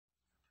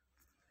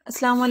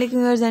Assalamu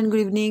alaikum viewers and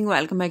good evening.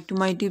 Welcome back to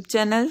my YouTube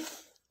channel.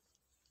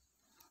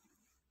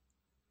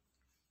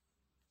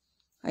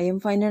 I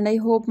am fine and I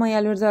hope my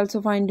viewers are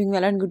also fine, doing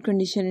well and good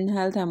condition in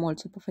health. I am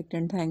also perfect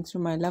and thanks to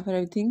my Allah for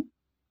everything.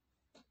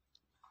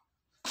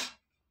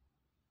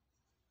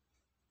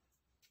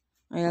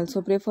 I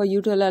also pray for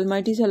you to Allah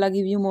Almighty, so Allah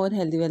give you more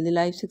healthy, wealthy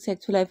life,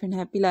 successful life and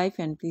happy life.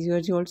 And please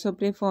viewers, you also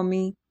pray for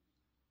me.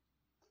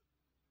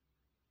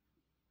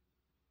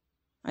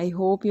 I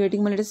hope you're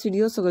getting my latest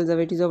video. So girls, the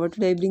wait is over.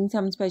 Today I bring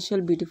some special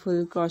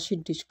beautiful crochet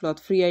dishcloth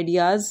free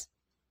ideas.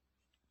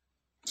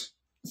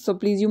 So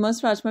please you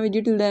must watch my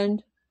video till the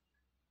end.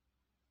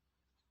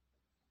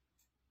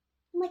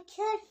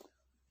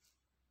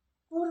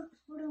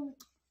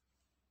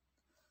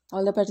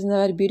 All the patterns are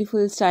very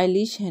beautiful,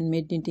 stylish,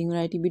 handmade knitting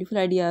variety, beautiful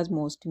ideas,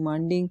 most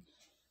demanding,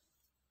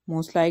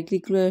 most likely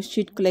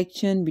crochet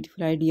collection,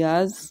 beautiful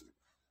ideas.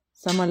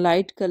 Some are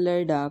light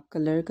color, dark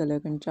color, color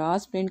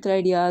contrast, print color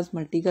ideas,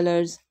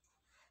 multicolors,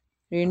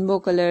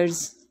 rainbow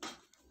colors,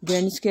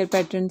 grand square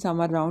patterns.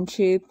 Some are round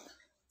shape,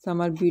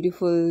 some are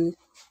beautiful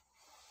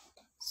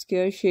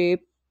square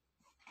shape,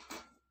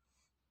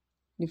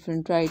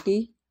 different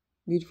variety,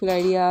 beautiful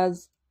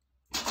ideas.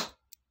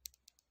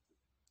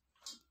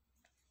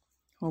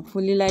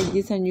 Hopefully like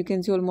this, and you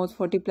can see almost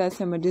 40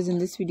 plus images in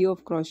this video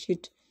of crochet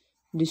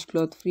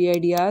dishcloth free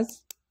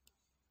ideas.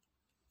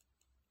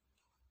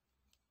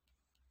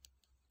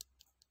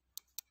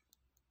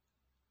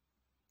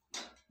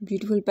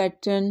 Beautiful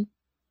pattern.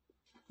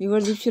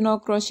 Viewers, if you know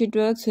crochet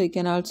work, so you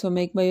can also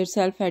make by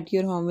yourself at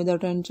your home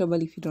without any trouble.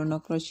 If you don't know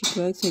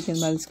crochet work, so you can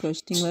buy this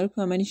crocheting work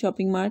from any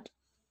shopping mart.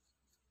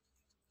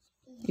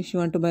 If you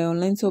want to buy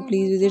online, so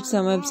please visit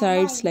some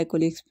websites like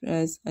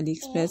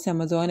AliExpress,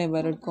 Amazon,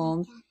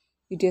 Ever.com,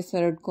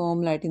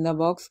 ETSwear.com, Light in the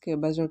Box,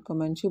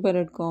 Kbuzz.com and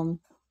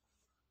Super.com.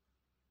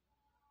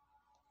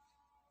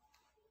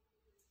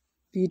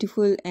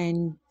 Beautiful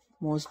and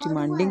most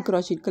demanding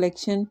crochet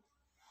collection.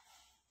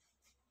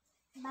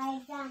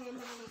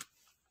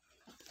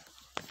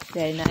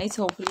 Very nice.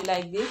 Hopefully you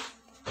like this.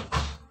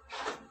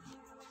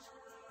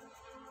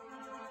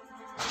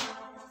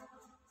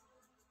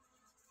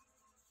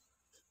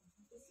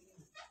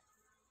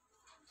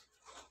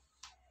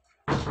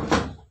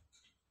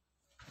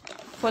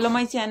 Follow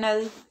my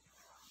channel.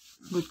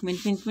 Good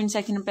comment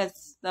section and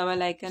press the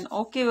bell icon.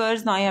 Okay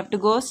viewers, now I have to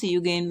go. See you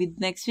again with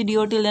next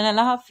video. Till then,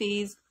 Allah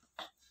Hafiz.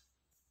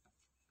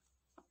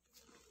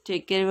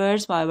 Take care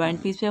viewers. Bye bye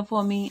and peace be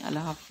for me.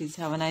 Allah Hafiz.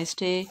 Have a nice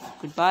day.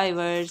 Goodbye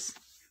viewers.